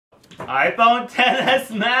iPhone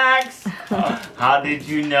XS Max. How did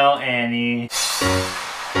you know, Annie?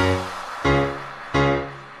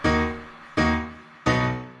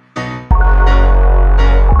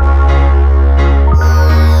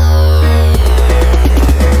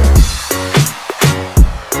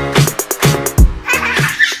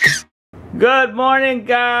 Good morning,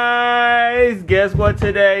 guys. Guess what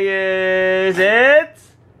today is?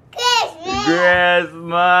 It's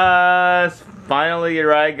Christmas. Finally,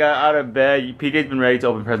 Uriah got out of bed. PJ's been ready to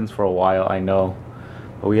open presents for a while, I know.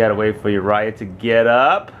 But we had to wait for Uriah to get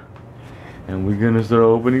up. And we're gonna start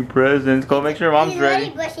opening presents. Go make sure Mom's ready.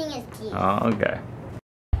 He's already brushing his teeth. Oh, okay.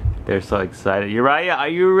 They're so excited. Uriah, are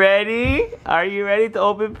you ready? Are you ready to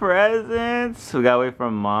open presents? We gotta wait for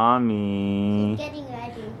Mommy. He's getting ready.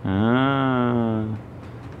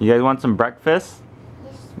 You guys want some breakfast?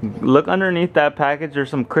 Yes. Look underneath that package. There's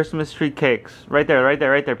some Christmas tree cakes. Right there,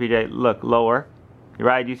 PJ. Look, lower.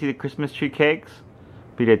 Uriah, do you see the Christmas tree cakes?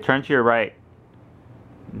 PJ, turn to your right.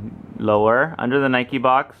 Lower. Under the Nike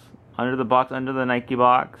box. Under the box, under the Nike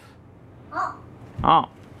box. Oh. Oh.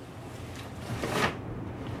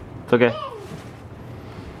 It's okay.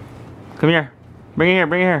 Come here. Bring it here,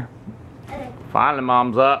 bring it here. Okay. Finally,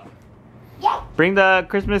 Mom's up. Yeah. Bring the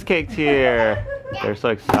Christmas cakes here. They're so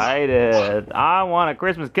excited. I want a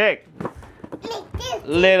Christmas cake.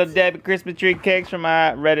 Little Debbie Christmas tree cakes from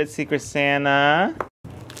my Reddit Secret Santa.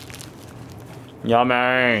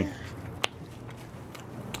 Yummy.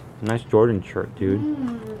 Nice Jordan shirt, dude.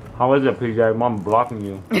 How is it, PJ? Mom blocking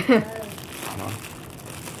you.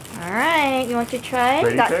 Alright, you want to try?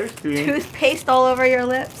 Pretty Got thirsty. toothpaste all over your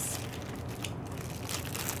lips.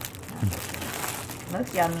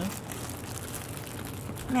 Looks yummy.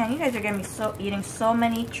 Man, you guys are gonna be eating so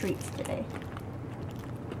many treats today.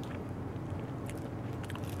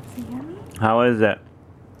 Is it yummy? How is it?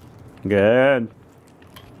 Good.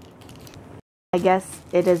 I guess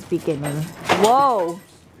it is beginning. Whoa!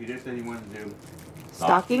 PJ said he wanted to do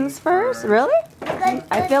Stockings first? Really?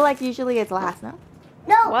 I feel like usually it's last, no?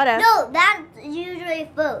 No, What else? no, that's usually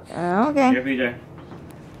first. Okay. Here, PJ.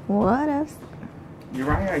 What else?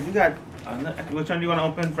 Uriah, you got. Which one do you want to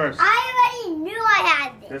open first? I already knew I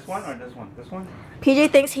had this. This one or this one? This one?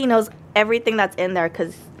 PJ thinks he knows everything that's in there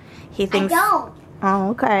because he thinks. I don't. Oh,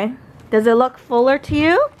 okay. Does it look fuller to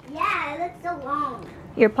you? Yeah, it looks so long.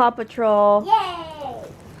 Your Paw Patrol Yay!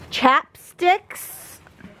 chapsticks.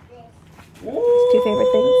 Ooh, Two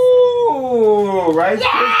favorite things. Ooh, Rice Yeah!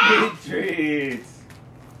 Krispie treats.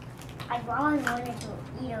 I've always wanted to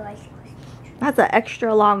eat a Rice Krispie treat. That's an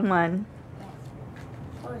extra long one.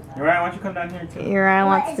 What is that? Uriah, why don't you come down here too? Uriah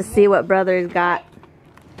What wants to is see what brother's got.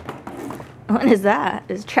 What is that?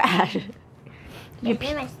 It's trash. It's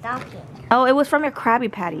in my stocking. Oh, it was from your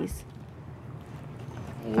Krabby Patties.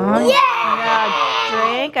 Oh, Yeah! you got a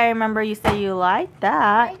drink. I remember you said you liked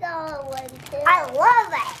I that. got one too. I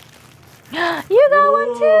love it. You got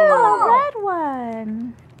one too, Ooh. a red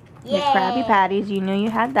one. Yeah. Your Krabby Patties, you knew you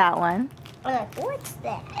had that one. I'm like, what's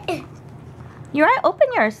that? Uriah, open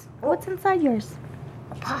yours. What's inside yours?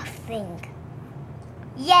 A puff thing.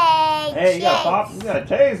 Yay! Hey, you got a pop? You got a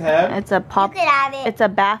Chase head. It's a pop. You could have it. It's a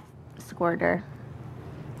bath squirter.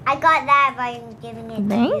 I got that by giving it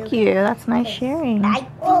Thank to you. That's nice sharing. I think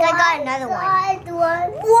I got another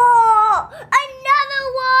one. Whoa!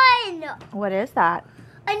 Another one! What is that?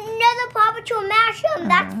 Another Paw Patrol mashup.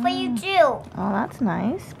 That's for you too. Oh, that's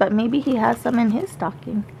nice. But maybe he has some in his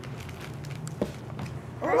stocking.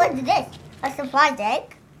 What's this? A surprise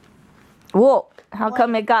egg? Whoa! How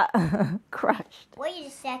come it got crushed? Wait a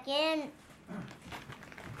second.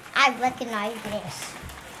 I recognize this.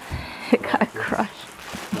 It got crushed.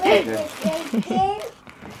 Wait a second.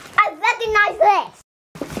 I recognize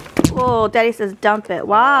this. Whoa! Daddy says dump it.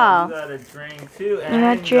 Wow. You got a drink too, You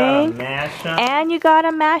got a drink? Mash 'em. And you got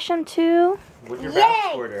to mash them too. With your Yay!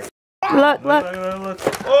 bath squirter. Look, look. Look.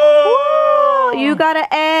 Oh! You got an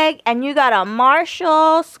egg and you got a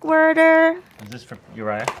Marshall squirter. Is this for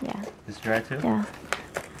Uriah? Yeah. This is Uriah too? Yeah.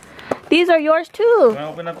 These are yours You too. want to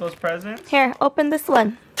open up those presents? Here, open this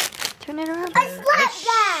one. Turn it around. A slap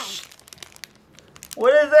bag.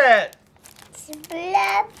 What is it?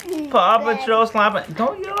 Slap Paw bag. Patrol slapping.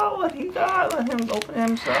 Don't yell what he got. Let him open it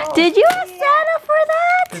himself. Did you ask Santa for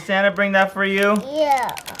that? Did Santa bring that for you?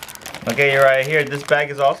 Yeah. Okay, you're right here. This bag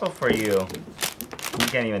is also for you. You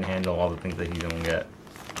can't even handle all the things that he's gonna get.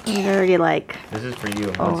 He's already like, This is for you.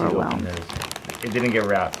 Once you open overwhelmed. this. It didn't get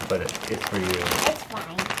wrapped, but it's for you. It's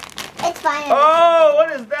fine. It's fine. Oh,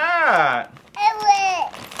 what is that?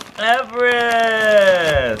 Everett.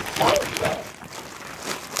 Everest.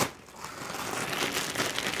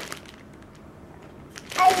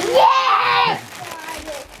 Yes!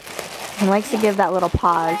 He likes to give that little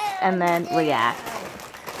pause and then react.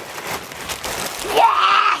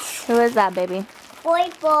 Yes! Who is that, baby?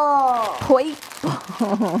 Poipo.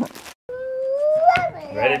 Poipo.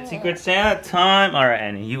 Reddit Secret Santa time. All right,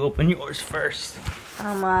 Annie, you open yours first.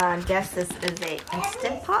 Guess this is a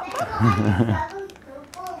Instant Pot.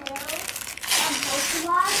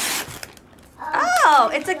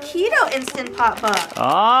 Oh, it's a keto Instant Pot book.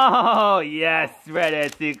 Oh, yes,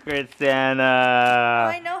 Reddit Secret Santa. Oh,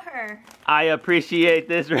 I know her. I appreciate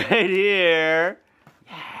this right here.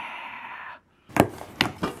 Yeah.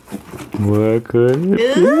 What could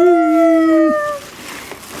it be?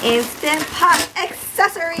 Instant Pot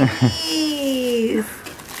accessories.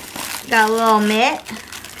 Got a little mitt.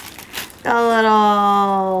 Got a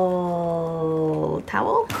little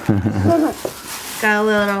towel. Got a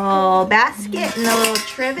little basket and a little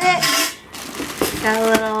trivet. Got a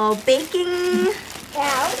little baking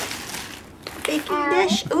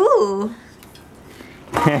dish. Ooh.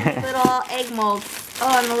 Little egg molds.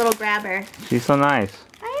 Oh, and a little grabber. She's so nice.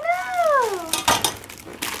 I know.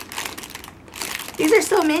 These are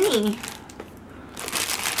so many.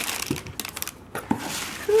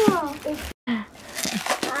 Cool.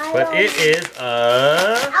 But it is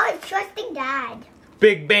a I was trusting Dad.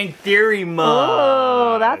 Big Bang Theory mug.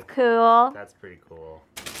 Oh, that's cool. That's pretty cool.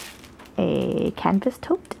 A canvas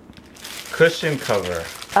tote. Cushion cover.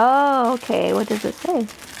 Oh, okay. What does it say?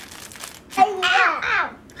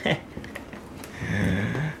 Ow.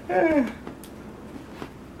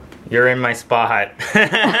 You're in my spot.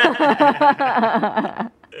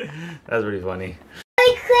 That's pretty funny.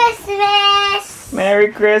 Merry Christmas.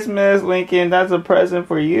 Merry Christmas, Lincoln. That's a present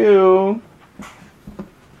for you.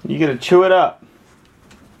 You gotta chew it up.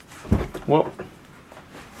 Whoa.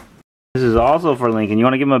 This is also for Lincoln. You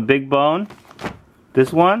want to give him a big bone?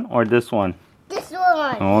 This one or this one? This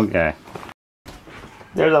one. Okay.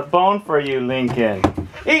 There's a bone for you, Lincoln.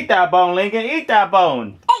 Eat that bone, Lincoln. Eat that bone.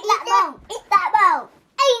 Eat that bone. Eat that bone.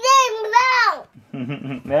 Eat that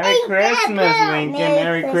bone. Merry Christmas, Lincoln.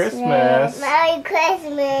 Merry Christmas. Merry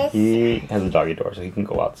Christmas. He has a doggy door, so he can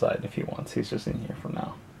go outside if he wants. He's just in here for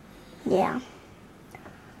now. Yeah.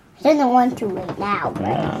 He doesn't want to right now, but...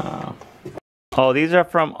 Yeah. Oh, these are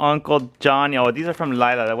from Uncle Johnny. Oh, these are from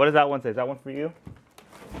Lila. What does that one say? Is that one for you?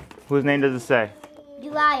 Whose name does it say?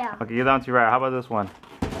 Uriah. Okay, give that one to Uriah. How about this one?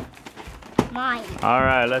 Mine. All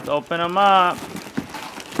right, let's open them up.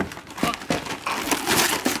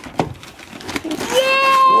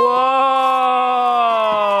 Yeah! Whoa!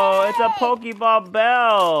 It's a Pokeball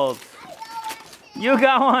belt. You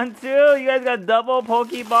got one too? You guys got double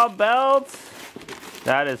Pokeball belts?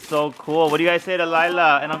 That is so cool. What do you guys say to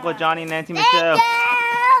Lila and Uncle Johnny and Auntie Michelle?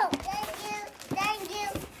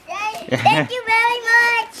 Thank you very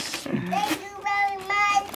much. Thank you very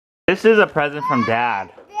much. This is a present from Dad.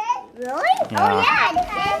 Really? Yeah. Oh yeah,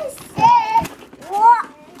 this is what?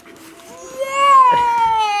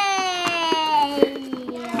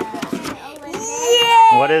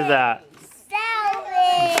 Yay! What is that?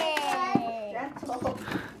 Salad.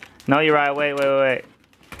 No, you're right. Wait. Where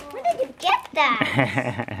did you get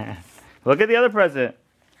that? Look at the other present.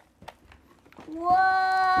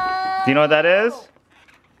 What? Do you know what that is?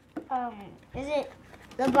 Is it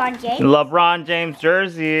LeBron James? LeBron James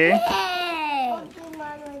jersey. Yay!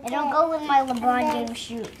 It'll go with my LeBron James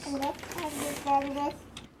shoes.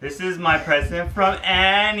 This is my present from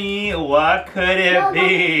Annie. What could it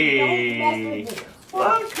be?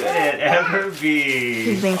 What could it ever be?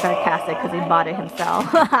 He's being sarcastic because he bought it himself.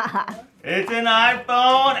 It's an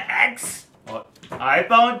iPhone X.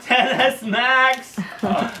 iPhone XS Max.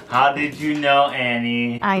 How did you know,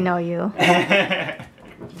 Annie? I know you.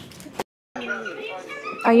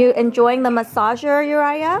 Are you enjoying the massager,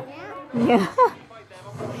 Uriah? Yeah.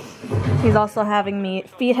 He's also having me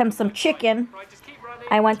feed him some chicken.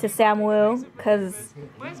 I went to Samwoo because you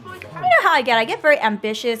know how I get. I get very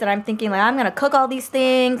ambitious and I'm thinking like I'm gonna cook all these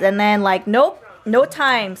things and then like nope, no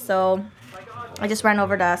time. So I just ran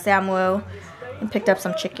over to Samwoo and picked up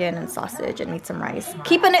some chicken and sausage and made some rice.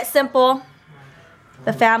 Keeping it simple.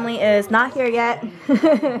 The family is not here yet.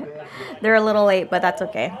 They're a little late, but that's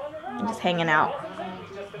okay. I'm just hanging out.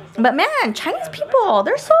 But man, Chinese people,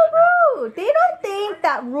 they're so rude. They don't think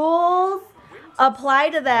that rules apply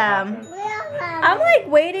to them. I'm like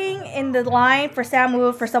waiting in the line for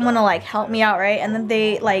Samwoo for someone to like help me out, right? And then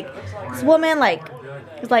they like, this woman like,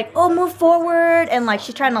 is like, oh, move forward. And like,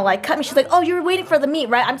 she's trying to like cut me. She's like, oh, you were waiting for the meat,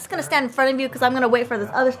 right? I'm just gonna stand in front of you because I'm gonna wait for this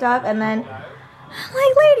other stuff. And then, I'm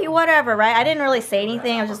like, lady, whatever, right? I didn't really say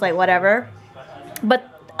anything. I was just like, whatever. But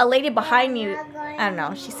a lady behind me, I don't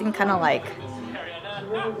know, she seemed kind of like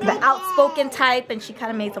the outspoken type, and she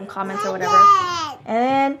kind of made some comments or whatever. And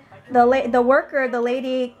then the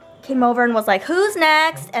lady came over and was like, "Who's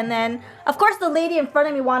next?" And then, of course, the lady in front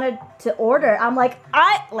of me wanted to order. I'm like,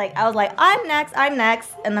 I was like, "I'm next, I'm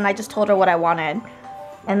next." And then I just told her what I wanted.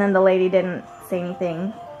 And then the lady didn't say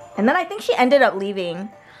anything. And then I think she ended up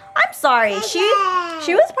leaving. I'm sorry. She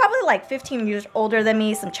was probably like 15 years older than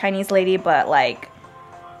me, some Chinese lady, but like,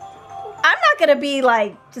 I'm not gonna be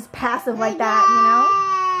like just passive like that, you know?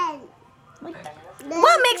 Like,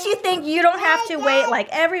 what makes you think you don't have to wait like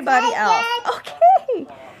everybody else? Okay.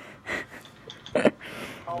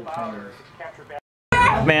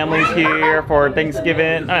 Family's here for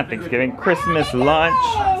Thanksgiving, not Thanksgiving, Christmas lunch.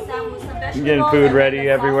 Getting food ready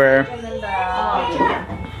everywhere.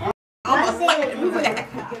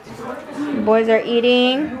 Boys are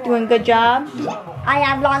eating, doing a good job. I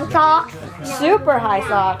have long socks. Super high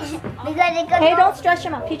socks. Hey, don't stretch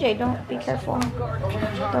them out. PJ, don't, be careful.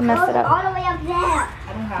 Don't mess it up. All the way up there.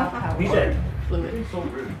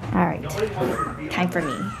 Alright, time for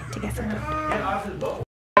me to get some food.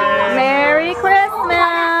 Merry Christmas! You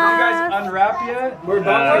guys unwrap yet? We're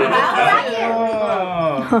about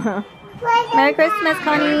to. Merry Christmas,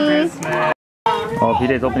 Connie! Oh,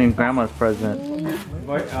 PJ's opening Grandma's present.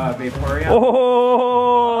 Vaporia.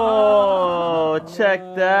 Oh, check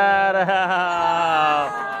that out!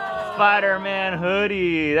 Spider-Man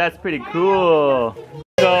hoodie. That's pretty cool.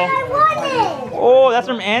 So, oh, that's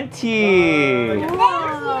from Auntie.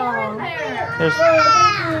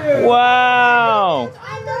 Wow.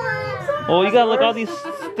 Oh, you gotta look at all these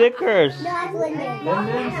stickers.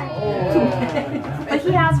 But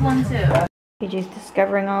he has one too. PJ's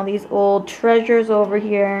discovering all these old treasures over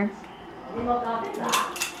here.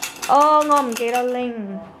 Oh, ngon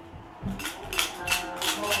galing.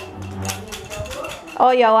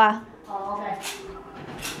 Oh, yo à.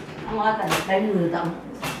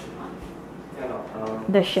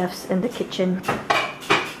 The chef's in the kitchen.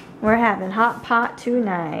 We're having hot pot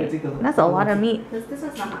tonight. That's a lot of meat. This is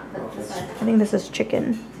not hot. I think this is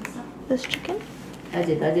chicken. This chicken?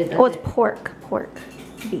 Oh, it's pork. Pork.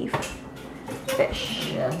 Beef.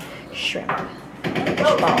 Fish. Shrimp. Fish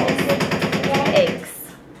balls. Eggs.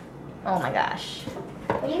 Oh my gosh.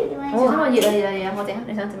 What are you doing?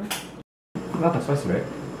 Not that spicy, right?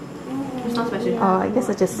 It's not spicy. Oh, I guess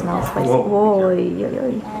it just smells spicy. Whoa. Whoa.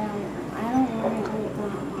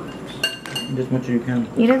 Eat as much as you can.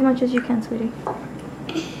 Eat as much as you can, sweetie.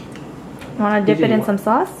 You want to dip it in some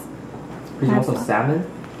sauce? You want some salmon?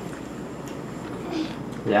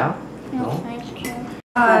 Yeah? No?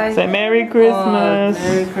 Hi. Say Merry Christmas.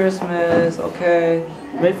 Merry Christmas. Okay.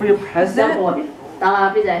 Ready for your present? Ready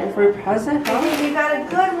for your present? Huh? You got a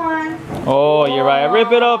good one. Oh, you're right.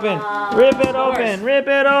 Rip it open. Rip it open. Rip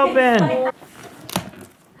it open.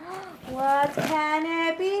 What can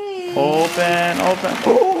it be? Open. Open.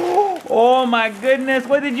 Oh my goodness.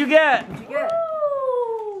 What did you get?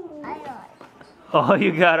 Oh,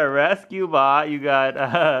 you got a rescue bot. You got,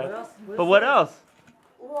 but what else?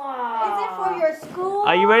 Wow. Is it for your school?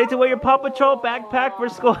 Are you ready to wear your Paw Patrol backpack for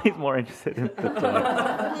school? He's more interested in the toy.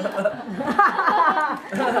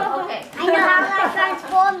 I know how I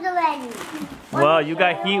transformed already. Well, you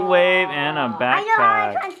got Heat Wave and a I know how I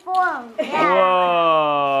backpack. transformed. Yeah.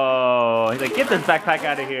 Whoa. He's like, get this backpack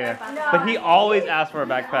out of here. But he always asks for a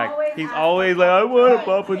backpack. He's always like, I want a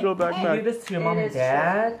Paw Patrol Can you give backpack. this to your mom and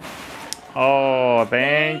dad? Oh,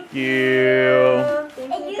 thank you.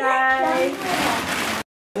 Thank you guys.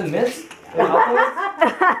 The mist?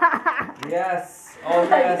 Yes. Oh,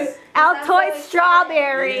 yes. Altoid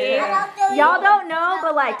strawberry. Yeah. Y'all don't know,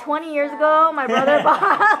 but like 20 years ago, my brother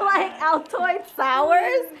bought like Altoid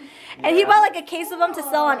sours. And he bought like a case of them to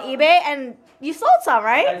sell on eBay. And you sold some,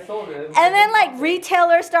 right? I sold it. And then like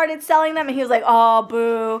retailers started selling them and he was like, oh,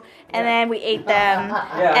 boo. And then we ate them.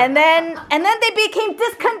 Yeah. And then they became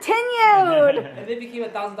discontinued. And they became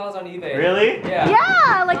 $1,000 on eBay. Really? Yeah.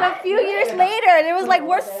 Yeah, like a few years later. And it was like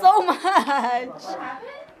worth so much.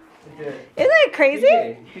 Isn't it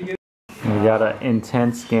crazy? We got an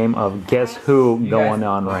intense game of Guess Who going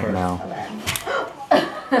on right now.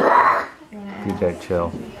 DJ,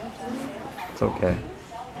 chill. It's okay.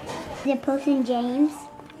 They're posting James.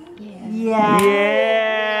 Yeah.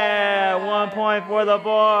 Yeah! 1 point for the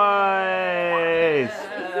boys!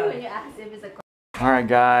 Alright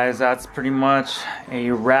guys, that's pretty much a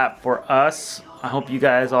wrap for us. I hope you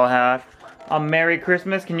guys all have a Merry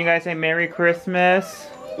Christmas. Can you guys say Merry Christmas?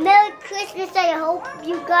 Merry Christmas. I hope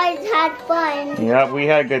you guys had fun. Yeah, we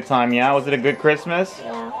had a good time, yeah? Was it a good Christmas?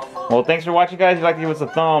 Yeah. Well, thanks for watching, guys. If you'd like to give us a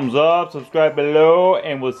thumbs up, subscribe below,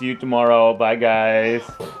 and we'll see you tomorrow. Bye, guys.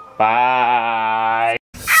 Bye.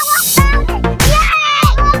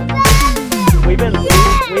 We've literally...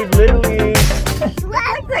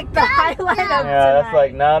 like the highlight of Yeah, that's tonight.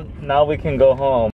 like now we can go home.